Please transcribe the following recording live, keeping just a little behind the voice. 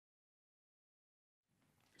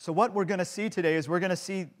So what we're going to see today is we're going to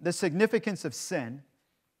see the significance of sin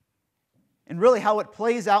and really how it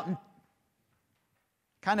plays out in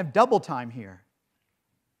kind of double time here.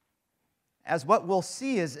 As what we'll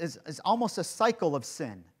see is almost a cycle of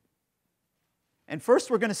sin. And first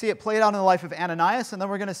we're going to see it played out in the life of Ananias, and then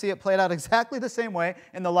we're going to see it played out exactly the same way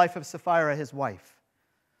in the life of Sapphira, his wife.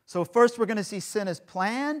 So first we're going to see sin as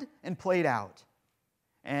planned and played out.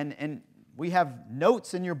 And we have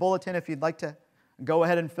notes in your bulletin if you'd like to go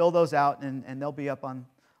ahead and fill those out, and they'll be up on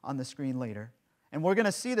the screen later. And we're going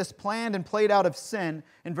to see this planned and played out of sin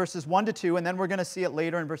in verses 1 to 2, and then we're going to see it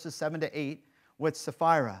later in verses 7 to 8 with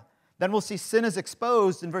Sapphira. Then we'll see sin is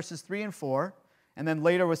exposed in verses 3 and 4, and then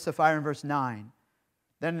later with Sapphira in verse 9.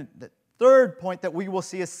 Then the third point that we will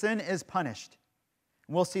see is sin is punished.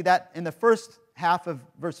 And we'll see that in the first half of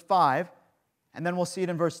verse 5, and then we'll see it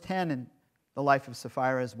in verse 10 in the life of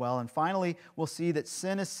Sapphira as well. And finally, we'll see that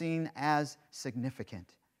sin is seen as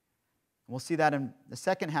significant. We'll see that in the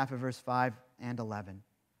second half of verse 5 and 11.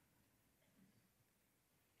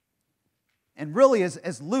 And really,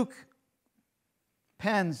 as Luke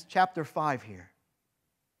pens chapter 5 here,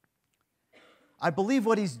 I believe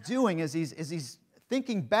what he's doing is he's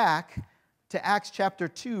thinking back to Acts chapter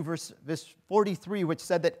 2, verse 43, which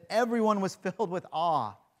said that everyone was filled with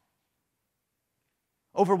awe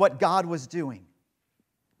over what God was doing.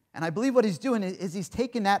 And I believe what he's doing is he's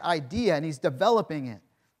taking that idea and he's developing it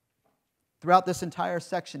throughout this entire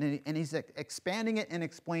section, and he's expanding it and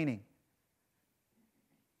explaining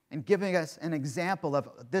and giving us an example of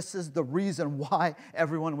this is the reason why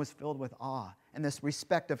everyone was filled with awe and this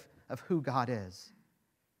respect of who God is.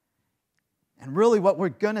 And really what we're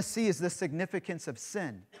going to see is the significance of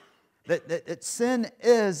sin. That sin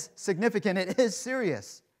is significant. It is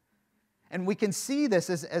serious. And we can see this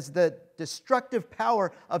as the destructive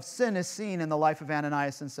power of sin is seen in the life of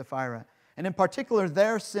Ananias and Sapphira. And in particular,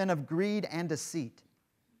 their sin of greed and deceit.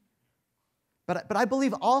 But I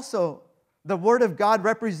believe also the Word of God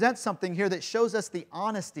represents something here that shows us the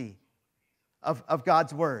honesty of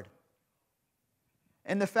God's Word.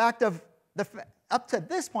 And the fact of, up to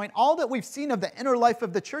this point, all that we've seen of the inner life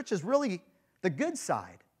of the church is really the good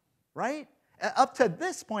side, right? Up to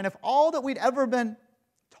this point, if all that we'd ever been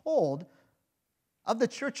told of the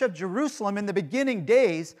church of Jerusalem in the beginning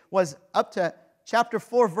days was up to chapter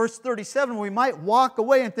 4, verse 37, we might walk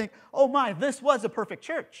away and think, oh my, this was a perfect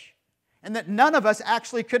church. And that none of us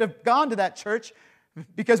actually could have gone to that church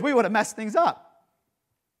because we would have messed things up.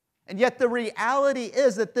 And yet the reality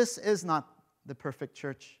is that this is not the perfect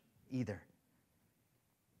church either.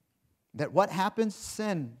 That what happens?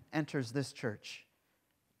 Sin enters this church,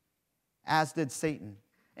 as did Satan.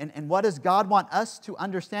 And what does God want us to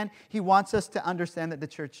understand? He wants us to understand that the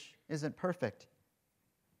church isn't perfect.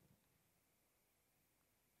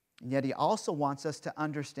 And yet He also wants us to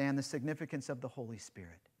understand the significance of the Holy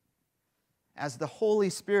Spirit. As the Holy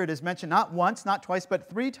Spirit is mentioned not once, not twice, but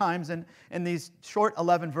 3 times in these short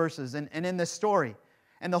 11 verses and in this story.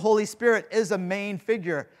 And the Holy Spirit is a main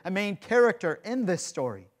figure, a main character in this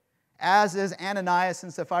story, as is Ananias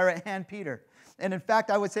and Sapphira and Peter. And in fact,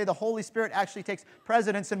 I would say the Holy Spirit actually takes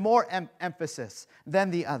precedence and more emphasis than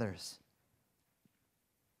the others.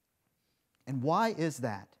 And why is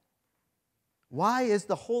that? Why is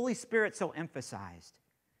the Holy Spirit so emphasized?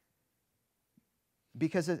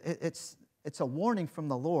 Because it's a warning from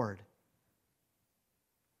the Lord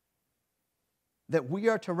that we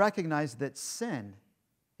are to recognize that sin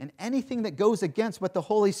and anything that goes against what the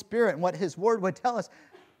Holy Spirit and what His Word would tell us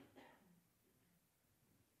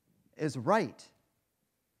is right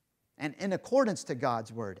and in accordance to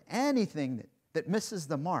God's Word. Anything that misses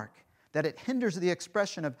the mark, that it hinders the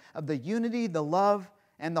expression of the unity, the love,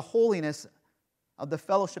 and the holiness of the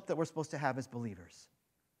fellowship that we're supposed to have as believers.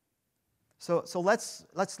 So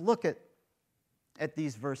let's look at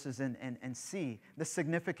these verses and see the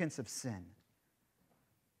significance of sin.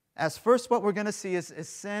 As first, what we're going to see is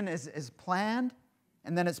sin is planned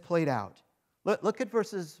and then it's played out. Look at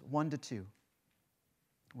verses 1 to 2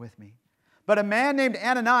 with me. But a man named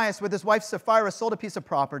Ananias with his wife Sapphira sold a piece of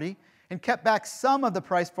property and kept back some of the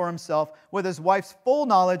price for himself with his wife's full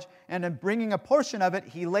knowledge, and in bringing a portion of it,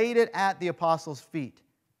 he laid it at the apostles' feet.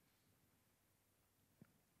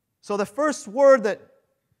 So the first word that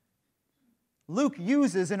Luke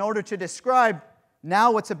uses in order to describe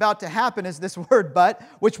now what's about to happen is this word but,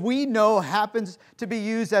 which we know happens to be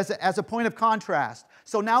used as a point of contrast.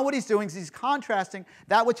 So now what he's doing is he's contrasting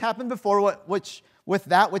that which happened before with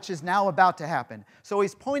that which is now about to happen. So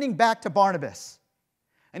he's pointing back to Barnabas.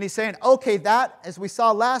 And he's saying, okay, that, as we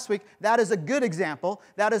saw last week, that is a good example.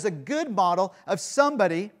 That is a good model of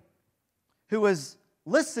somebody who was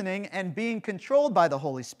listening and being controlled by the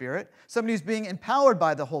Holy Spirit, somebody who's being empowered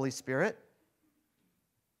by the Holy Spirit,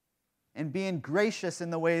 and being gracious in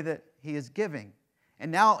the way that he is giving.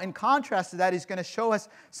 And now, in contrast to that, he's going to show us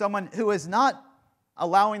someone who is not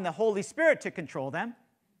allowing the Holy Spirit to control them,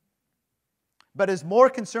 but is more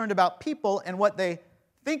concerned about people and what they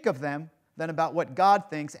think of them than about what God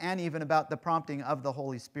thinks, and even about the prompting of the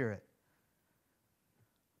Holy Spirit.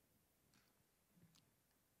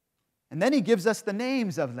 And then he gives us the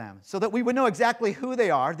names of them so that we would know exactly who they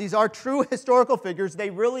are. These are true historical figures. They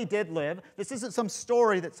really did live. This isn't some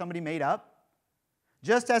story that somebody made up.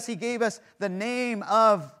 Just as he gave us the name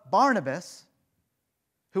of Barnabas,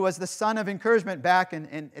 who was the son of encouragement back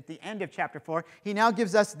at the end of chapter 4, he now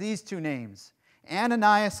gives us these two names,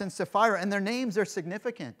 Ananias and Sapphira. And their names are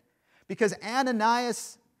significant because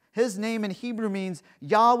Ananias, his name in Hebrew means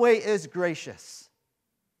Yahweh is gracious.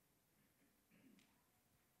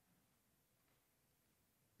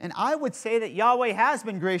 And I would say that Yahweh has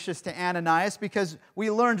been gracious to Ananias because we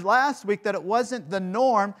learned last week that it wasn't the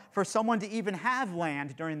norm for someone to even have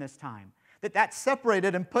land during this time. That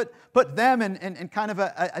separated and put them in kind of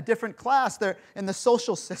a different class there in the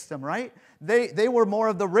social system, right? They were more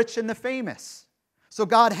of the rich and the famous. So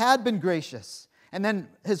God had been gracious. And then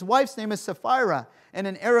his wife's name is Sapphira. And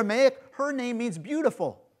in Aramaic, her name means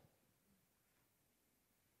beautiful.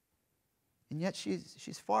 And yet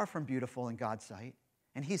she's far from beautiful in God's sight.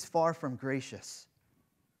 And he's far from gracious.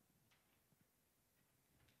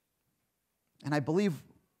 And I believe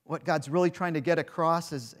what God's really trying to get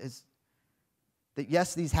across is that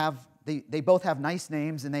yes, they both have nice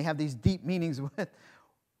names and they have these deep meanings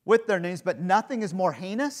with their names, but nothing is more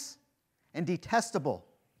heinous and detestable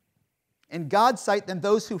in God's sight than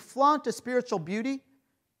those who flaunt a spiritual beauty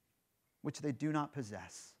which they do not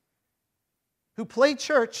possess, who play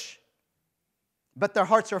church, but their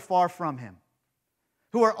hearts are far from him,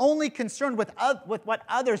 who are only concerned with what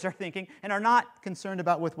others are thinking and are not concerned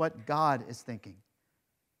about with what God is thinking.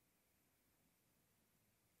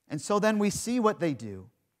 And so then we see what they do,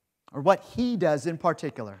 or what he does in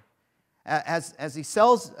particular, as he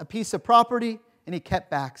sells a piece of property and he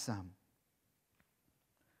kept back some.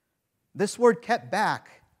 This word kept back,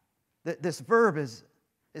 this verb is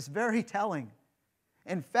very telling.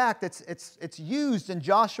 In fact, it's used in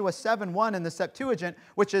Joshua 7:1 in the Septuagint,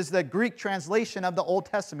 which is the Greek translation of the Old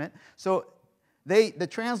Testament. So the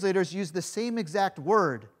translators use the same exact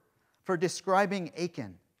word for describing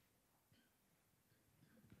Achan,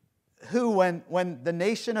 who, when the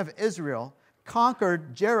nation of Israel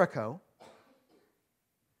conquered Jericho,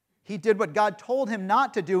 he did what God told him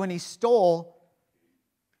not to do, and he stole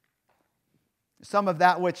some of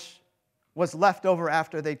that which was left over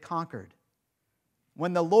after they'd conquered.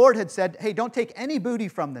 When the Lord had said, hey, don't take any booty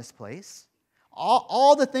from this place.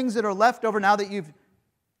 All the things that are left over now that you've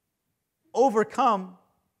overcome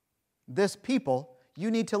this people, you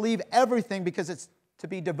need to leave everything because it's to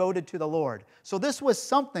be devoted to the Lord. So this was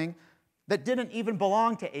something that didn't even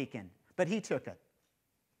belong to Achan, but he took it.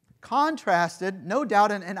 Contrasted, no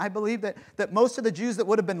doubt, and I believe that most of the Jews that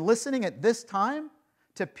would have been listening at this time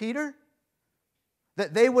to Peter,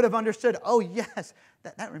 that they would have understood, oh yes,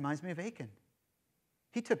 that reminds me of Achan.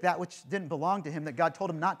 He took that which didn't belong to him, that God told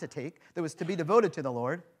him not to take, that was to be devoted to the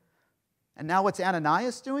Lord. And now what's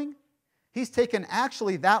Ananias doing? He's taken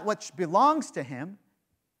actually that which belongs to him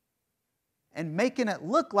and making it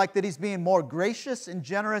look like that he's being more gracious and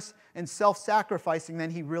generous and self-sacrificing than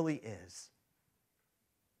he really is.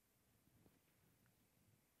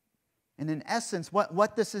 And in essence,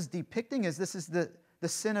 what this is depicting is this is the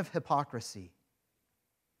sin of hypocrisy,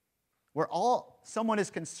 where all someone is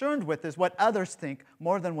concerned with is what others think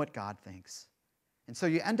more than what God thinks. And so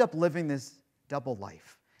you end up living this double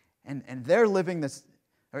life. And they're living this,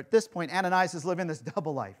 or at this point, Ananias is living this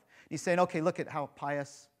double life. He's saying, okay, look at how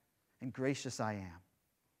pious and gracious I am.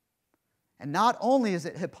 And not only is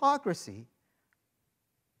it hypocrisy,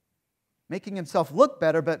 making himself look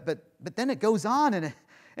better, but then it goes on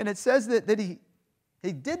and it says that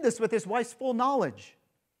he did this with his wife's full knowledge.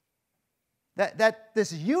 That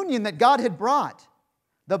this union that God had brought,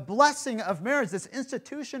 the blessing of marriage, this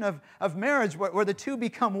institution of marriage where the two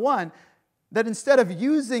become one, that instead of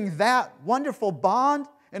using that wonderful bond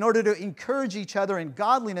in order to encourage each other in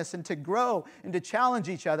godliness and to grow and to challenge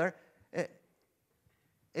each other,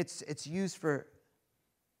 it's used for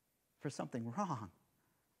something wrong,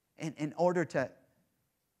 in order to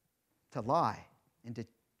lie and to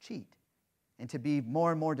cheat and to be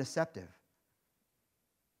more and more deceptive.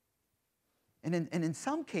 And in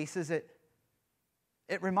some cases, it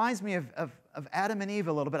reminds me of Adam and Eve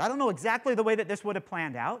a little bit. I don't know exactly the way that this would have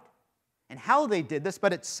planned out and how they did this,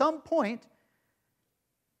 but at some point,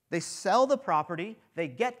 They sell the property, they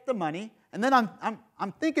get the money, and then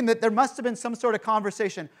I'm thinking that there must have been some sort of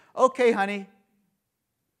conversation. Okay, honey,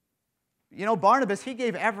 you know, Barnabas, he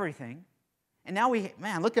gave everything. And now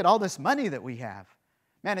man, look at all this money that we have.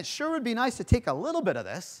 Man, it sure would be nice to take a little bit of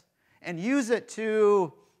this and use it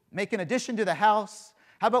to make an addition to the house.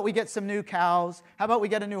 How about we get some new cows? How about we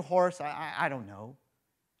get a new horse? I don't know.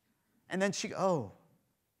 And then oh,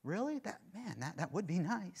 really? That would be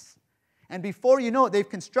nice. And before you know it, they've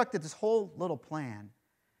constructed this whole little plan.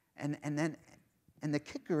 And the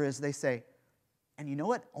kicker is they say, and you know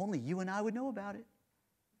what? Only you and I would know about it.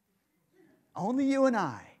 Only you and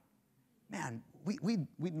I. Man, we'd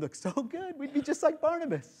look so good. We'd be just like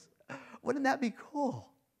Barnabas. Wouldn't that be cool?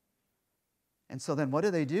 And so then what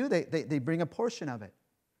do? They bring a portion of it.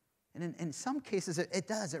 And in some cases, it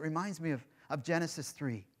does. It reminds me of Genesis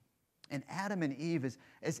 3. And Adam and Eve,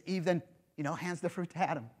 as Eve then, hands the fruit to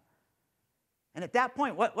Adam. And at that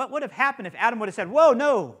point, what would have happened if Adam would have said, whoa,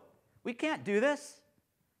 no, we can't do this?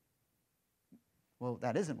 Well,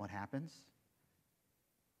 that isn't what happens.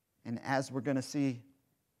 And as we're going to see,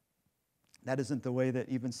 that isn't the way that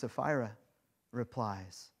even Sapphira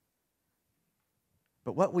replies.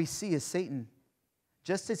 But what we see is Satan,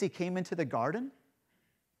 just as he came into the garden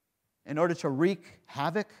in order to wreak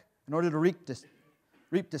havoc, in order to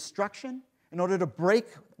reap destruction, in order to break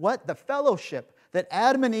what? The fellowship that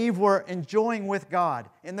Adam and Eve were enjoying with God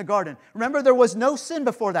in the garden. Remember, there was no sin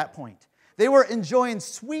before that point. They were enjoying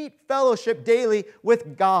sweet fellowship daily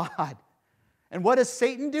with God. And what does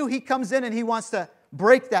Satan do? He comes in and he wants to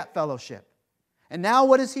break that fellowship. And now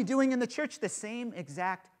what is he doing in the church? The same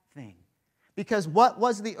exact thing. Because what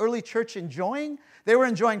was the early church enjoying? They were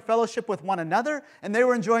enjoying fellowship with one another, and they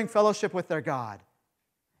were enjoying fellowship with their God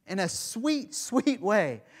in a sweet, sweet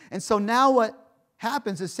way. And so now what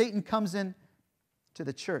happens is Satan comes in to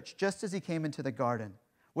the church, just as he came into the garden,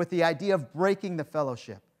 with the idea of breaking the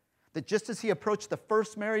fellowship. That just as he approached the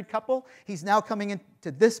first married couple, he's now coming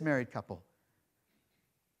into this married couple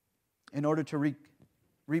in order to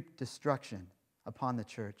reap destruction upon the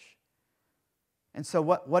church. And so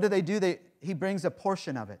what do? He brings a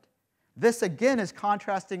portion of it. This again is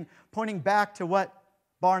contrasting, pointing back to what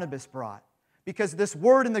Barnabas brought. Because this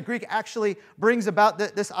word in the Greek actually brings about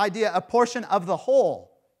this idea, a portion of the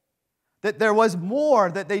whole. That there was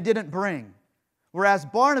more that they didn't bring. Whereas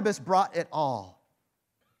Barnabas brought it all.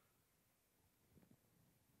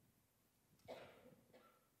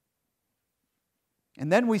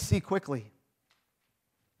 And then we see quickly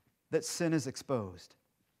that sin is exposed.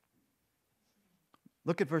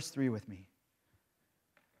 Look at verse 3 with me.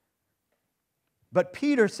 But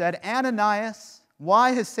Peter said, Ananias,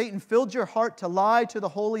 why has Satan filled your heart to lie to the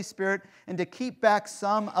Holy Spirit and to keep back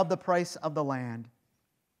some of the price of the land?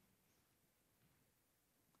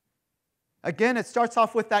 Again, it starts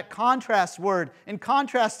off with that contrast word. In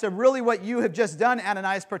contrast to really what you have just done,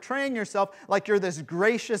 Ananias, portraying yourself like you're this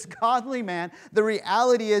gracious, godly man, the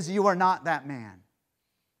reality is you are not that man.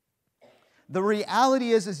 The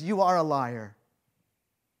reality is you are a liar.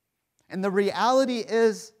 And the reality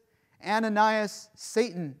is, Ananias,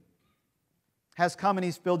 Satan has come and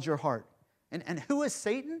he's filled your heart. And who is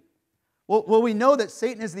Satan? Well, we know that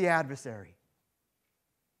Satan is the adversary.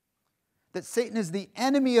 That Satan is the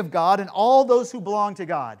enemy of God and all those who belong to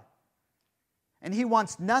God. And he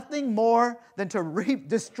wants nothing more than to reap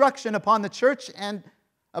destruction upon the church and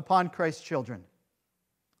upon Christ's children.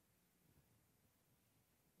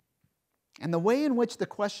 And the way in which the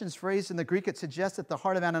question is phrased in the Greek, it suggests that the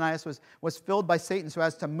heart of Ananias was filled by Satan so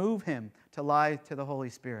as to move him to lie to the Holy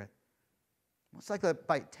Spirit. It's like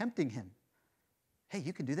by tempting him. Hey,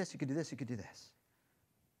 you can do this, you can do this, you can do this.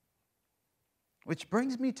 Which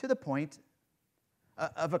brings me to the point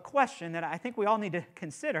of a question that I think we all need to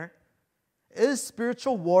consider. Is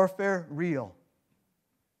spiritual warfare real?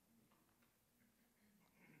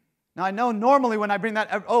 Now, I know normally when I bring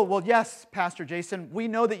that, oh, well, yes, Pastor Jason, we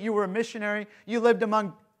know that you were a missionary. You lived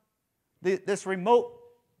among this remote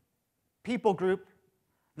people group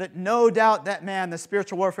that no doubt that, man, the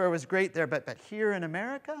spiritual warfare was great there. But here in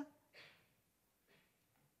America?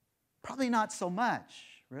 Probably not so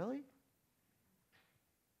much, really.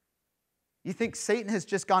 You think Satan has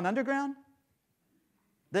just gone underground?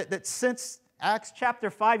 That since Acts chapter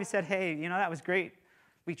 5, he said, hey, that was great.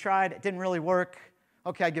 We tried. It didn't really work.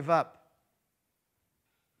 Okay, I give up.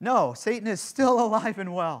 No, Satan is still alive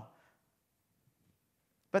and well.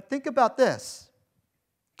 But think about this.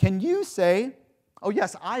 Can you say, oh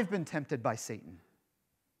yes, I've been tempted by Satan?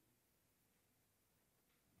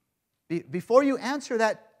 Before you answer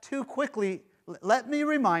that too quickly, let me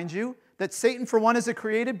remind you that Satan, for one, is a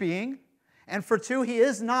created being. And for two, he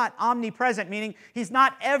is not omnipresent, meaning he's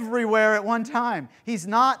not everywhere at one time. He's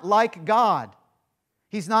not like God.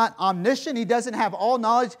 He's not omniscient. He doesn't have all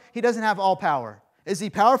knowledge. He doesn't have all power. Is he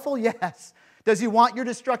powerful? Yes. Does he want your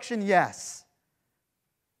destruction? Yes.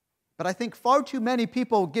 But I think far too many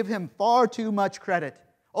people give him far too much credit.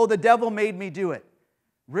 Oh, the devil made me do it.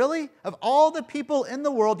 Really? Of all the people in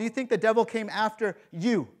the world, do you think the devil came after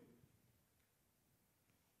you?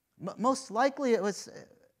 Most likely it was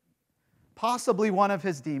possibly one of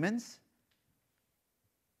his demons.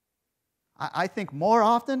 I think more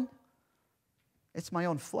often it's my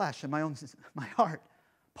own flesh and my heart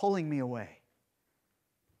pulling me away.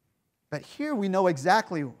 But here we know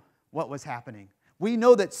exactly what was happening. We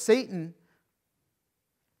know that Satan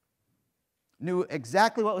knew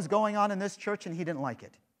exactly what was going on in this church, and he didn't like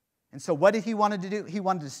it. And so what did he want to do? He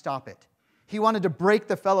wanted to stop it. He wanted to break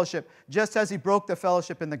the fellowship, just as he broke the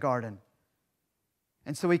fellowship in the garden.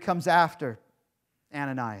 And so he comes after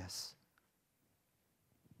Ananias.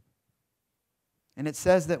 And it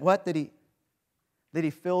says that what? That he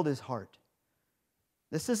filled his heart.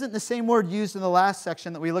 This isn't the same word used in the last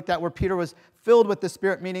section that we looked at where Peter was filled with the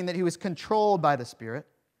Spirit, meaning that he was controlled by the Spirit.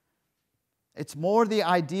 It's more the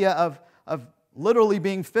idea of literally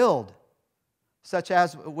being filled, such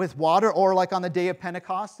as with water, or like on the day of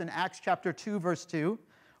Pentecost in Acts chapter 2, verse 2,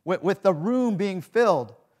 with the room being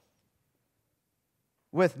filled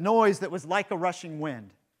with noise that was like a rushing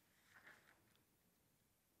wind.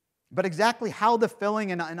 But exactly how the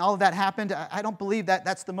filling and all of that happened, I don't believe that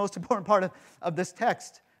that's the most important part of this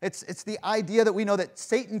text. It's the idea that we know that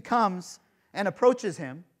Satan comes and approaches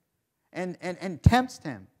him and tempts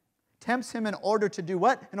him. Tempts him in order to do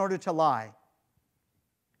what? In order to lie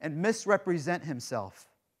and misrepresent himself.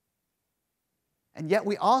 And yet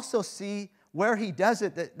we also see where he does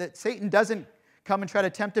it, that Satan doesn't come and try to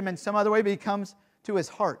tempt him in some other way, but he comes to his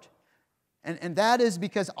heart. And that is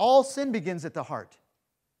because all sin begins at the heart.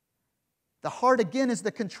 The heart, again, is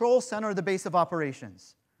the control center or the base of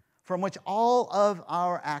operations from which all of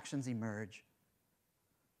our actions emerge.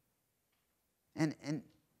 And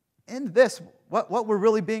in this, what we're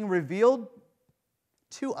really being revealed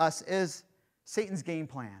to us is Satan's game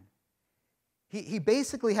plan. He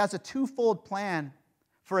basically has a twofold plan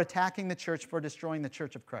for attacking the church, for destroying the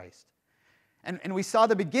church of Christ. And we saw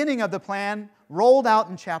the beginning of the plan rolled out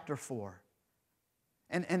in chapter 4.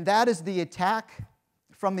 And that is the attack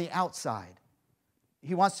from the outside.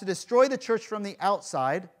 He wants to destroy the church from the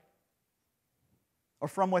outside or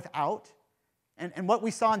from without. And what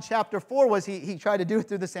we saw in chapter 4 was he tried to do it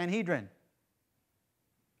through the Sanhedrin.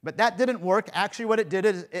 But that didn't work. Actually, what it did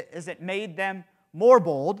is it made them more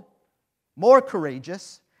bold, more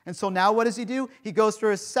courageous. And so now what does he do? He goes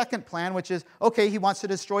through his second plan, which is, okay, he wants to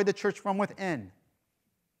destroy the church from within.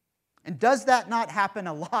 And does that not happen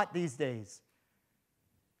a lot these days?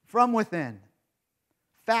 From within.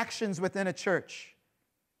 Factions within a church.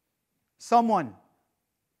 Someone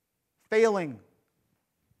failing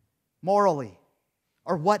morally,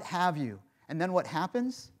 or what have you. And then what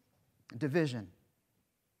happens? Division.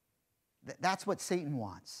 That's what Satan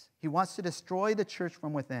wants. He wants to destroy the church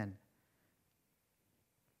from within.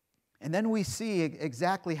 And then we see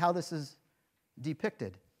exactly how this is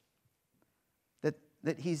depicted.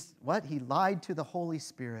 That he's what? He lied to the Holy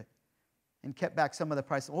Spirit and kept back some of the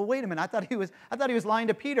price. Well, wait a minute. I thought he was lying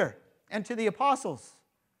to Peter and to the apostles.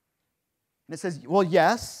 And it says, well,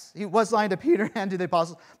 yes, he was lying to Peter and to the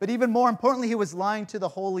apostles, but even more importantly, he was lying to the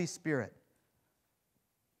Holy Spirit.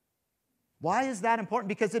 Why is that important?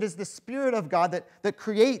 Because it is the Spirit of God that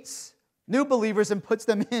creates new believers and puts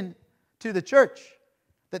them in to the church,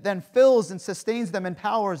 that then fills and sustains them,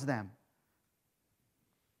 empowers them.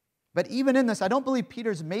 But even in this, I don't believe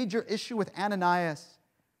Peter's major issue with Ananias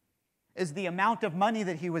is the amount of money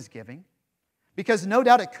that he was giving, because no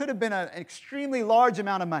doubt it could have been an extremely large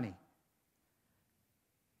amount of money.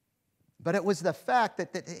 But it was the fact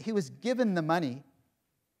that he was given the money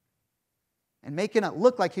and making it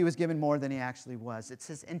look like he was given more than he actually was. It's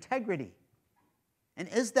his integrity. And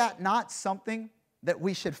is that not something that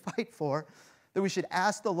we should fight for, that we should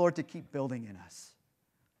ask the Lord to keep building in us?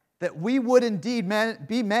 That we would indeed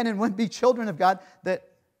be men and would be children of God that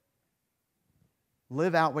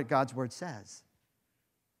live out what God's Word says.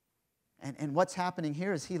 And what's happening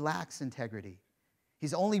here is he lacks integrity.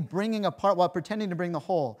 He's only bringing a part while pretending to bring the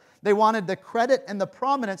whole. They wanted the credit and the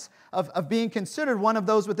prominence of being considered one of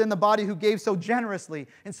those within the body who gave so generously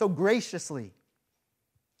and so graciously.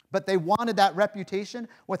 But they wanted that reputation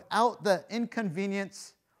without the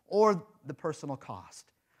inconvenience or the personal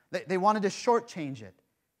cost. They wanted to shortchange it.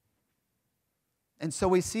 And so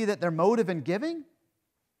we see that their motive in giving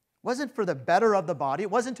wasn't for the better of the body.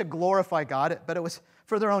 It wasn't to glorify God, but it was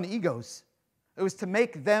for their own egos. It was to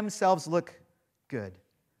make themselves look good.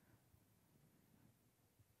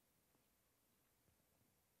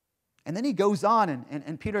 And then he goes on,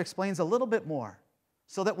 and Peter explains a little bit more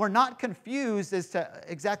so that we're not confused as to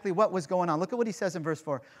exactly what was going on. Look at what he says in verse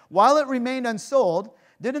 4. While it remained unsold,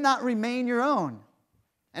 did it not remain your own?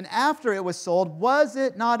 And after it was sold, was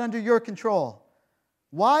it not under your control?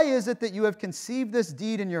 Why is it that you have conceived this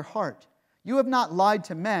deed in your heart? You have not lied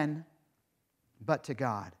to men, but to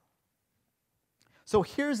God. So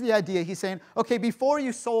here's the idea. He's saying, okay, before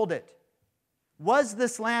you sold it, was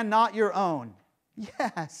this land not your own?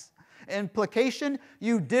 Yes. Implication,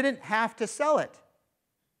 you didn't have to sell it.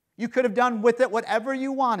 You could have done with it whatever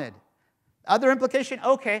you wanted. Other implication,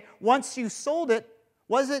 okay, once you sold it,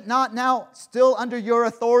 was it not now still under your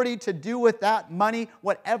authority to do with that money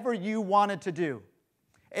whatever you wanted to do?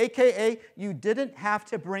 AKA, you didn't have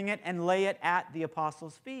to bring it and lay it at the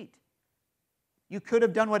apostles' feet. You could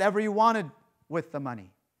have done whatever you wanted with the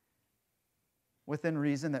money, within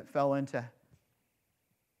reason that fell into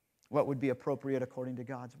what would be appropriate according to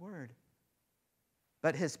God's word.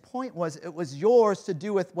 But his point was, it was yours to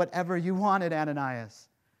do with whatever you wanted, Ananias.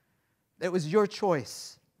 It was your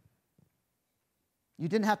choice. You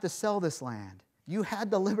didn't have to sell this land. You had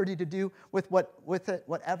the liberty to do with it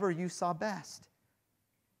whatever you saw best.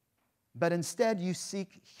 But instead, you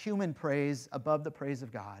seek human praise above the praise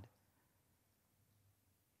of God.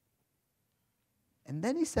 And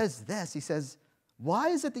then he says this. He says, why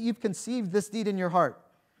is it that you've conceived this deed in your heart?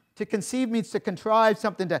 To conceive means to contrive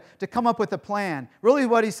something, to come up with a plan. Really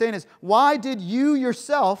what he's saying is, why did you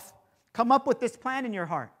yourself come up with this plan in your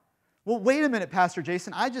heart? Well, wait a minute, Pastor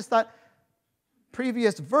Jason. I just thought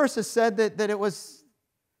previous verses said that it was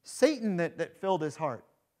Satan that filled his heart.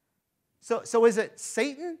 So is it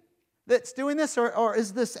Satan that's doing this, or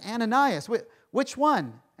is this Ananias? Which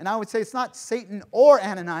one? And I would say it's not Satan or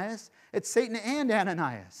Ananias. It's Satan and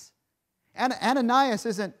Ananias. Ananias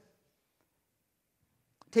isn't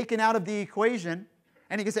taken out of the equation,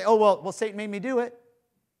 and he can say, oh, well, Satan made me do it.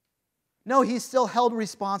 No, he's still held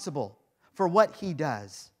responsible for what he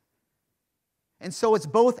does. And so it's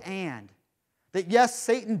both and. That yes,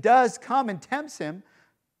 Satan does come and tempts him,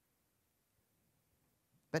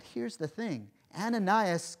 but here's the thing.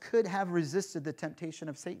 Ananias could have resisted the temptation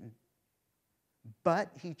of Satan, but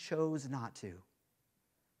he chose not to.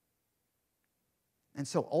 And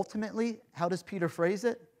so ultimately, how does Peter phrase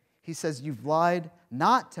it? He says, you've lied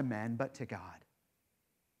not to men, but to God.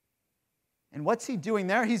 And what's he doing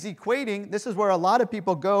there? He's equating, this is where a lot of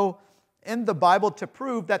people go in the Bible to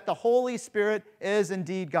prove that the Holy Spirit is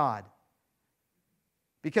indeed God.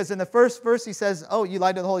 Because in the first verse he says, oh, you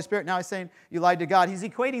lied to the Holy Spirit. Now he's saying you lied to God. He's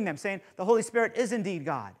equating them, saying the Holy Spirit is indeed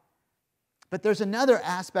God. But there's another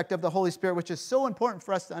aspect of the Holy Spirit which is so important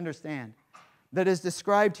for us to understand, that is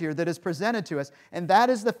described here, that is presented to us. And that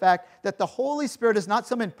is the fact that the Holy Spirit is not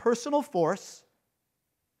some impersonal force.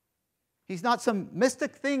 He's not some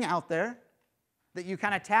mystic thing out there that you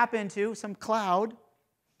kind of tap into, some cloud.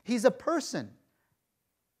 He's a person.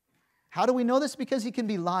 How do we know this? Because he can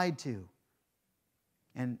be lied to.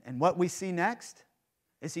 And what we see next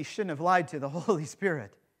is he shouldn't have lied to the Holy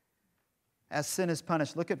Spirit. As sin is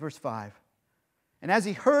punished. Look at verse 5. And as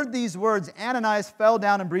he heard these words, Ananias fell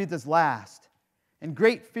down and breathed his last. And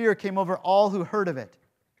great fear came over all who heard of it.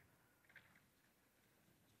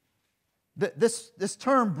 This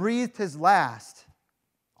term, breathed his last,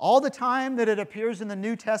 all the time that it appears in the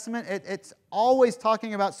New Testament, it's always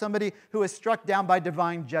talking about somebody who is struck down by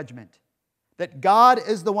divine judgment. That God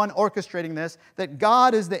is the one orchestrating this, that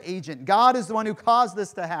God is the agent, God is the one who caused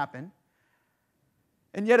this to happen.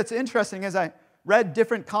 And yet it's interesting, as I read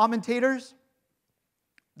different commentators,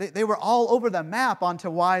 they were all over the map onto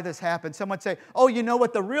why this happened. Some would say, oh, you know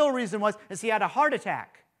what the real reason was? Is he had a heart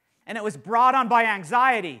attack. And it was brought on by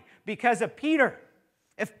anxiety because of Peter.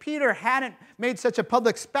 If Peter hadn't made such a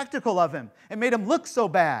public spectacle of him and made him look so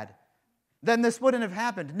bad, then this wouldn't have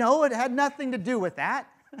happened. No, it had nothing to do with that.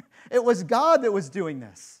 It was God that was doing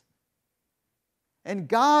this. And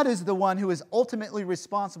God is the one who is ultimately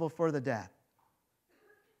responsible for the death.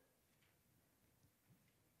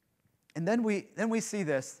 And then we see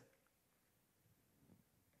this.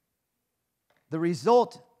 The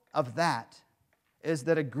result of that is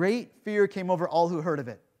that a great fear came over all who heard of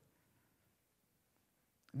it.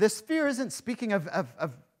 This fear isn't speaking of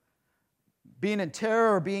being in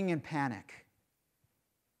terror or being in panic.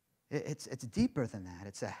 It's deeper than that.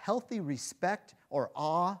 It's a healthy respect or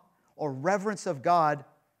awe or reverence of God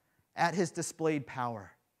at His displayed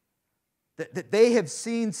power. That they have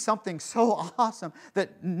seen something so awesome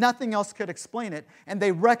that nothing else could explain it, and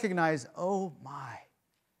they recognize, oh my,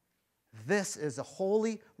 this is a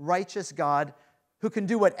holy, righteous God who can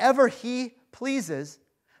do whatever He pleases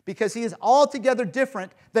because He is altogether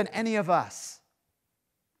different than any of us.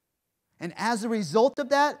 And as a result of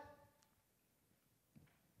that,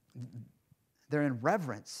 they're in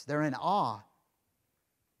reverence, they're in awe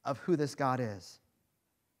of who this God is.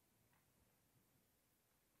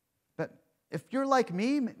 But if you're like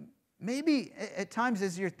me, maybe at times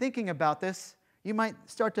as you're thinking about this, you might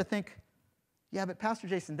start to think, yeah, but Pastor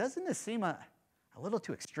Jason, doesn't this seem a little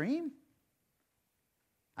too extreme?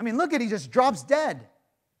 I mean, look at, he just drops dead.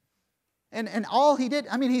 And all he did,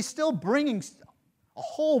 I mean, he's still bringing a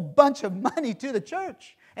whole bunch of money to the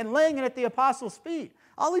church and laying it at the apostles' feet.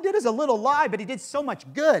 All he did is a little lie, but he did so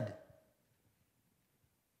much good.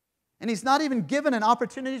 And he's not even given an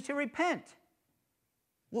opportunity to repent.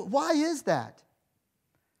 Why is that?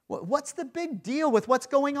 What's the big deal with what's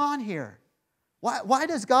going on here? Why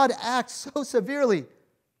does God act so severely?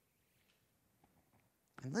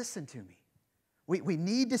 And listen to me. We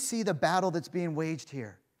need to see the battle that's being waged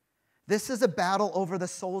here. This is a battle over the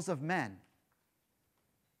souls of men.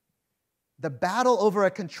 The battle over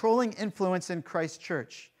a controlling influence in Christ's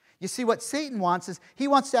church. You see, what Satan wants is he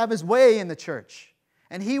wants to have his way in the church.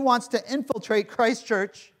 And he wants to infiltrate Christ's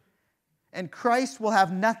church, and Christ will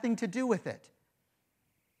have nothing to do with it.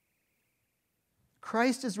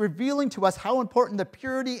 Christ is revealing to us how important the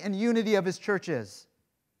purity and unity of His church is.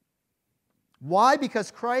 Why?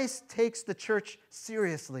 Because Christ takes the church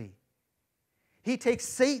seriously. He takes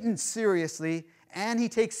Satan seriously, and He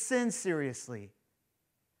takes sin seriously.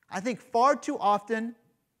 I think far too often,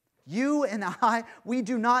 you and I, we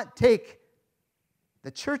do not take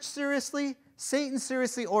the church seriously, Satan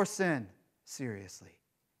seriously, or sin seriously.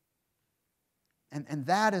 And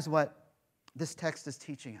that is what this text is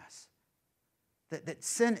teaching us. That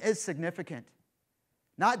sin is significant.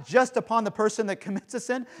 Not just upon the person that commits a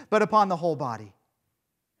sin, but upon the whole body.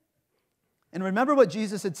 And remember what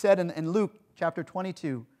Jesus had said in Luke chapter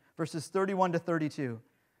 22, verses 31 to 32.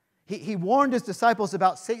 He warned His disciples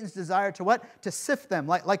about Satan's desire to what? To sift them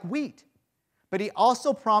like wheat. But He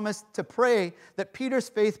also promised to pray that Peter's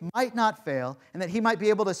faith might not fail and that he might be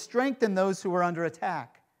able to strengthen those who were under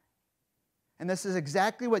attack. And this is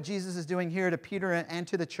exactly what Jesus is doing here to Peter and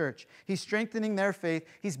to the church. He's strengthening their faith.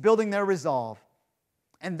 He's building their resolve.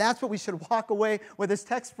 And that's what we should walk away with this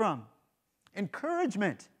text from.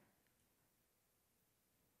 Encouragement.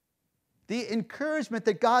 The encouragement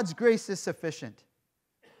that God's grace is sufficient.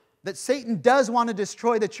 That Satan does want to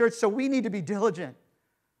destroy the church, so we need to be diligent.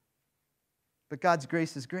 But God's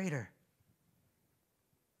grace is greater.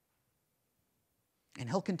 And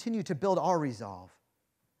He'll continue to build our resolve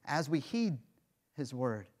as we heed His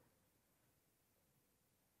word.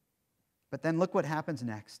 But then look what happens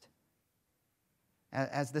next.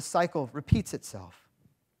 As this cycle repeats itself.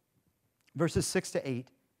 Verses 6 to 8.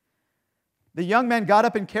 The young men got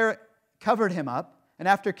up and covered him up, and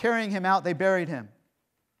after carrying him out, they buried him.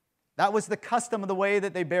 That was the custom of the way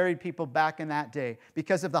that they buried people back in that day.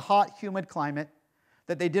 Because of the hot, humid climate,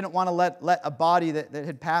 that they didn't want to let a body that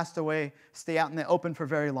had passed away stay out in the open for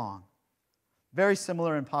very long. Very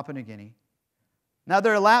similar in Papua New Guinea. Now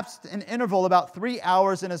there elapsed an interval about 3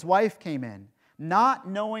 hours, and his wife came in, not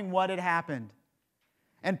knowing what had happened.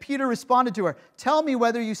 And Peter responded to her, "Tell me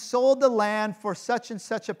whether you sold the land for such and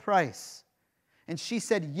such a price." And she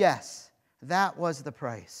said, "Yes, that was the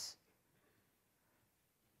price."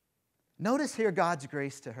 Notice here God's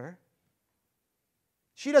grace to her.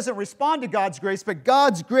 She doesn't respond to God's grace, but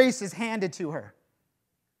God's grace is handed to her.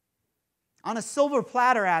 On a silver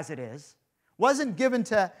platter as it is. Wasn't given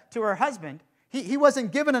to her husband. He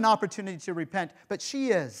wasn't given an opportunity to repent, but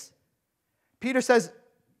she is. Peter says,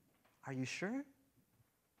 "Are you sure?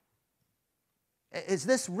 Is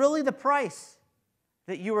this really the price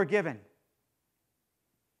that you were given?"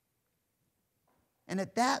 And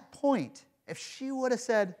at that point, if she would have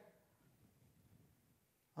said,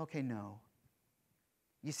 "Okay, no.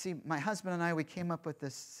 You see, my husband and I, we came up with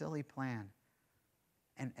this silly plan.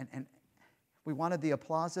 And we wanted the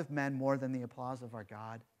applause of men more than the applause of our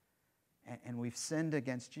God. And we've sinned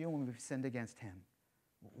against you and we've sinned against Him.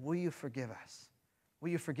 Will you forgive us? Will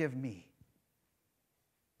you forgive me?"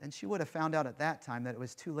 Then she would have found out at that time that it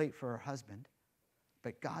was too late for her husband.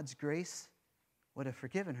 But God's grace would have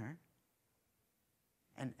forgiven her.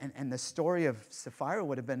 And the story of Sapphira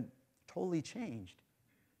would have been totally changed.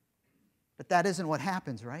 But that isn't what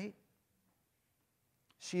happens, right?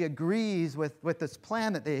 She agrees with this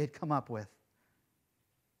plan that they had come up with.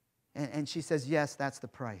 And she says, "Yes, that's the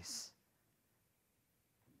price."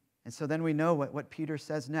 And so then we know what Peter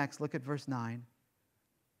says next. Look at verse 9.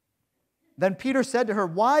 Then Peter said to her,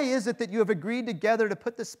 "Why is it that you have agreed together to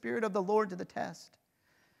put the Spirit of the Lord to the test?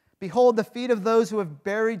 Behold, the feet of those who have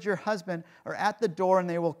buried your husband are at the door, and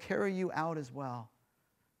they will carry you out as well."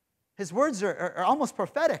 His words are almost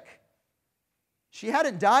prophetic. She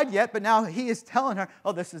hadn't died yet, but now he is telling her,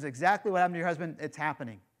 oh, this is exactly what happened to your husband. It's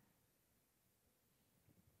happening.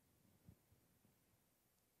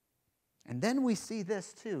 And then we see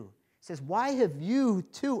this too. He says, "Why have you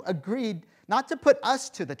two agreed not to put us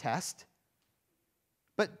to the test,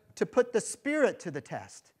 but to put the Spirit to the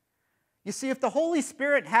test?" You see, if the Holy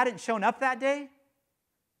Spirit hadn't shown up that day,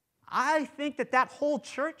 I think that whole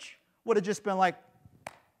church would have just been like,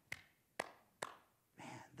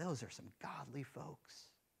 man, those are some godly folks.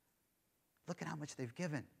 Look at how much they've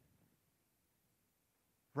given.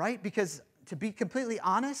 Right? Because to be completely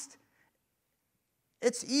honest,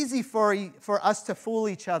 it's easy for us to fool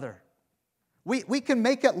each other. We can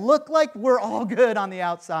make it look like we're all good on the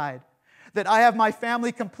outside, that I have my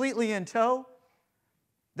family completely in tow,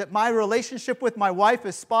 that my relationship with my wife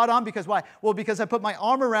is spot on. Because why? Well, because I put my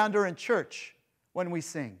arm around her in church when we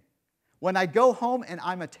sing. When I go home and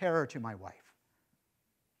I'm a terror to my wife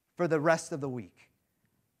for the rest of the week.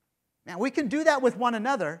 Now, we can do that with one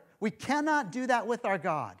another. We cannot do that with our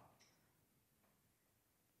God.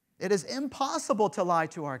 It is impossible to lie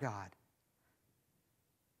to our God.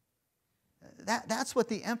 That's what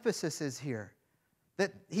the emphasis is here.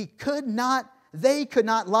 That they could not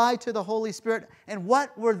lie to the Holy Spirit. And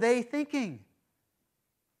what were they thinking?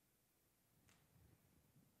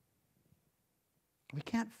 We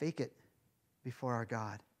can't fake it before our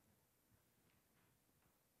God.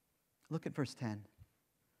 Look at verse 10.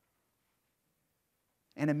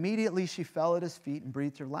 "And immediately she fell at his feet and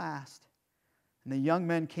breathed her last. And the young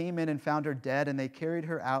men came in and found her dead, and they carried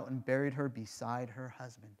her out and buried her beside her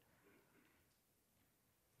husband."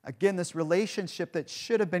 Again, this relationship that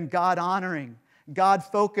should have been God-honoring,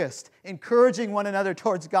 God-focused, encouraging one another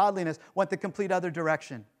towards godliness, went the complete other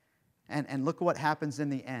direction. And look what happens in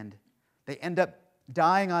the end. They end up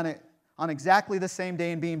dying on exactly the same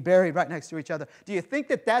day and being buried right next to each other. Do you think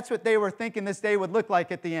that that's what they were thinking this day would look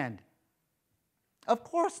like at the end? Of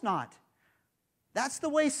course not. That's the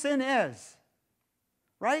way sin is.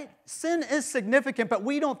 Right? Sin is significant, but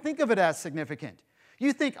we don't think of it as significant.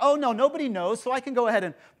 You think, oh no, nobody knows, so I can go ahead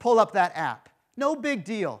and pull up that app. No big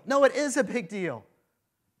deal. No, it is a big deal.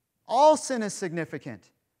 All sin is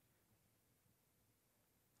significant.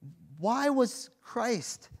 Why was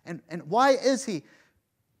Christ, and why is He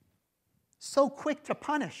so quick to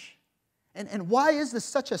punish? And why is this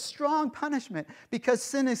such a strong punishment? Because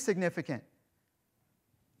sin is significant.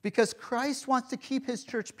 Because Christ wants to keep His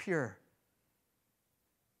church pure.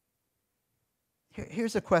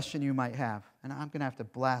 Here's a question you might have, and I'm going to have to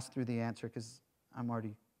blast through the answer because I'm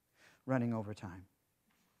already running over time.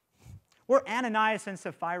 Were Ananias and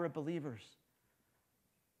Sapphira believers?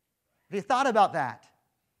 Have you thought about that?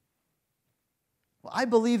 Well, I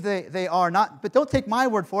believe they are not, but don't take my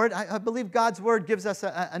word for it. I believe God's word gives us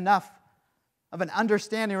enough of an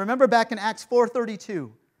understanding. Remember back in Acts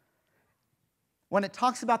 4:32, when it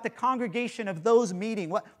talks about the congregation of those meeting,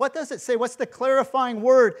 what does it say? What's the clarifying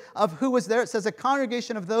word of who was there? It says a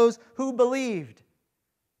congregation of those who believed.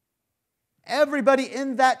 Everybody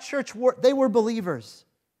in that church, they were believers.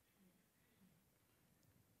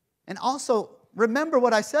 And also, remember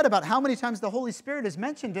what I said about how many times the Holy Spirit is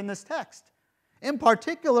mentioned in this text. In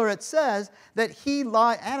particular, it says that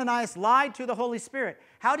Ananias lied to the Holy Spirit.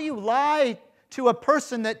 How do you lie to a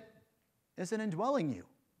person that isn't indwelling you?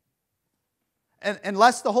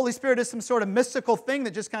 Unless the Holy Spirit is some sort of mystical thing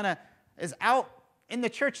that just kind of is out in the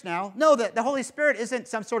church now. No, the Holy Spirit isn't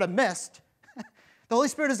some sort of mist. The Holy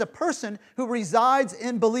Spirit is a person who resides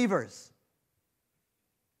in believers.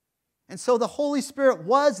 And so the Holy Spirit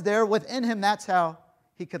was there within him. That's how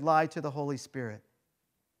he could lie to the Holy Spirit.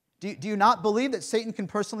 Do you not believe that Satan can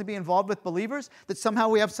personally be involved with believers? That somehow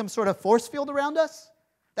we have some sort of force field around us?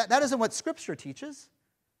 That isn't what Scripture teaches.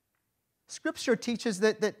 Scripture teaches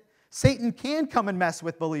that Satan can come and mess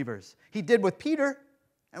with believers. He did with Peter,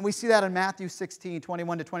 and we see that in Matthew 16,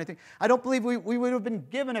 21 to 23. I don't believe we would have been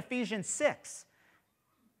given Ephesians 6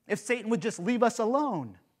 if Satan would just leave us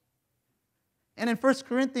alone. And in 1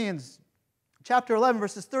 Corinthians chapter 11,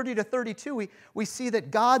 verses 30 to 32, we see that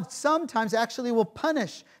God sometimes actually will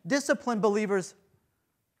discipline believers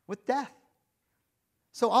with death.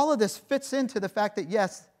 So all of this fits into the fact that,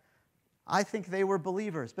 yes, I think they were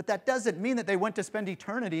believers. But that doesn't mean that they went to spend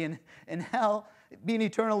eternity in hell, being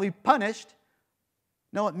eternally punished.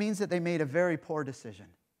 No, it means that they made a very poor decision.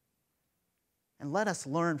 And let us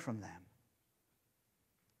learn from them.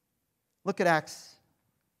 Look at Acts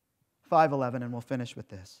 5:11, and we'll finish with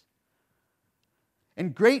this.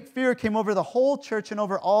 And great fear came over the whole church and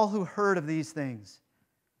over all who heard of these things.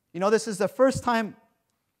 You know, this is the first time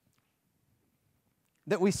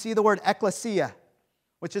that we see the word ecclesia,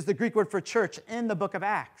 which is the Greek word for church, in the book of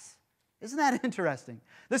Acts. Isn't that interesting?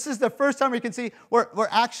 This is the first time we can see where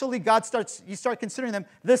actually you start considering them,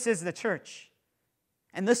 this is the church.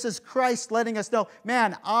 And this is Christ letting us know,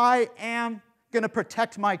 man, I am going to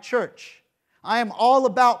protect my church. I am all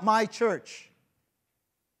about my church.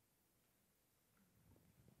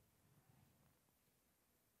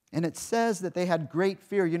 And it says that they had great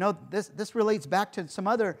fear. You know, this relates back to some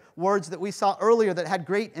other words that we saw earlier that had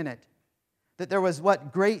great in it. That there was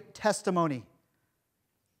what? Great testimony.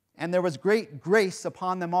 And there was great grace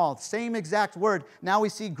upon them all. Same exact word. Now we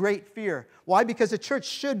see great fear. Why? Because the church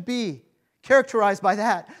should be characterized by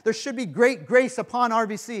that. There should be great grace upon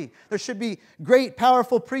RBC. There should be great,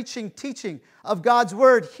 powerful preaching, teaching of God's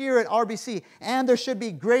Word here at RBC. And there should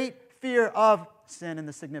be great fear of sin and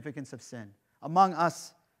the significance of sin among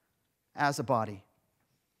us as a body.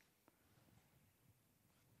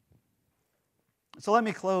 So let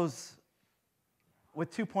me close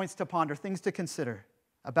with 2 points to ponder, things to consider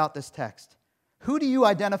about this text. Who do you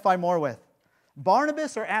identify more with?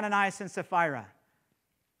 Barnabas or Ananias and Sapphira?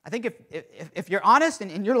 I think if you're honest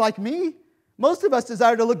and you're like me, most of us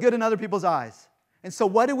desire to look good in other people's eyes. And so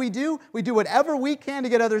what do? We do whatever we can to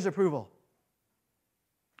get others' approval.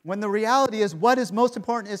 When the reality is, what is most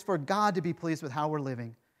important is for God to be pleased with how we're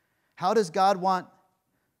living. How does God want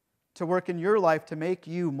to work in your life to make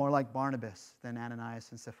you more like Barnabas than Ananias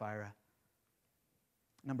and Sapphira?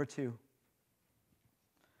 Number 2.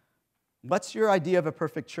 What's your idea of a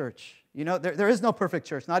perfect church? You know, there is no perfect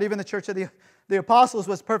church. Not even the church of the apostles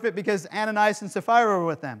was perfect because Ananias and Sapphira were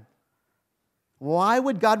with them. Why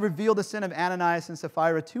would God reveal the sin of Ananias and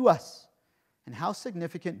Sapphira to us? And how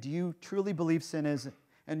significant do you truly believe sin is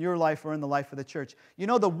in your life or in the life of the church? You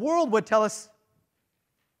know, the world would tell us,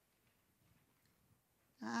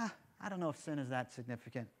 I don't know if sin is that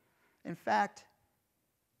significant. In fact,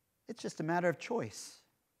 it's just a matter of choice.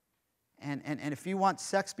 And if you want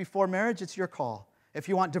sex before marriage, it's your call. If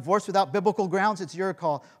you want divorce without biblical grounds, it's your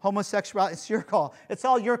call. Homosexuality, it's your call. It's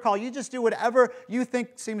all your call. You just do whatever you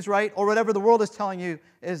think seems right or whatever the world is telling you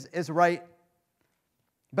is right.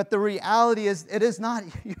 But the reality is, it is not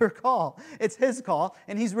your call. It's His call.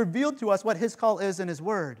 And He's revealed to us what His call is in His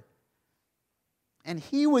Word. And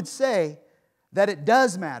He would say that it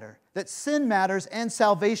does matter, that sin matters and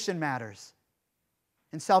salvation matters.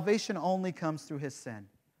 And salvation only comes through His sin.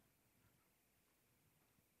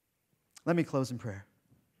 Let me close in prayer.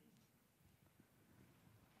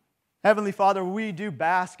 Heavenly Father, we do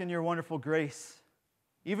bask in your wonderful grace,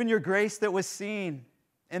 even your grace that was seen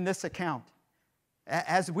in this account.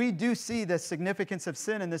 As we do see the significance of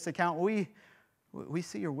sin in this account, we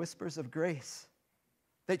see your whispers of grace,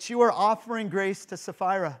 that you are offering grace to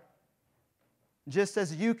Sapphira, just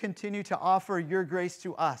as you continue to offer your grace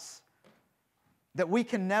to us, that we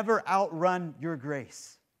can never outrun your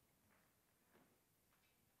grace.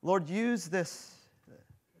 Lord, use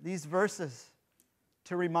these verses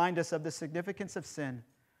to remind us of the significance of sin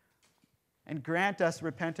and grant us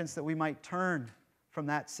repentance that we might turn from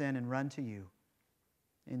that sin and run to you.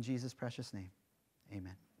 In Jesus' precious name,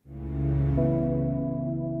 amen.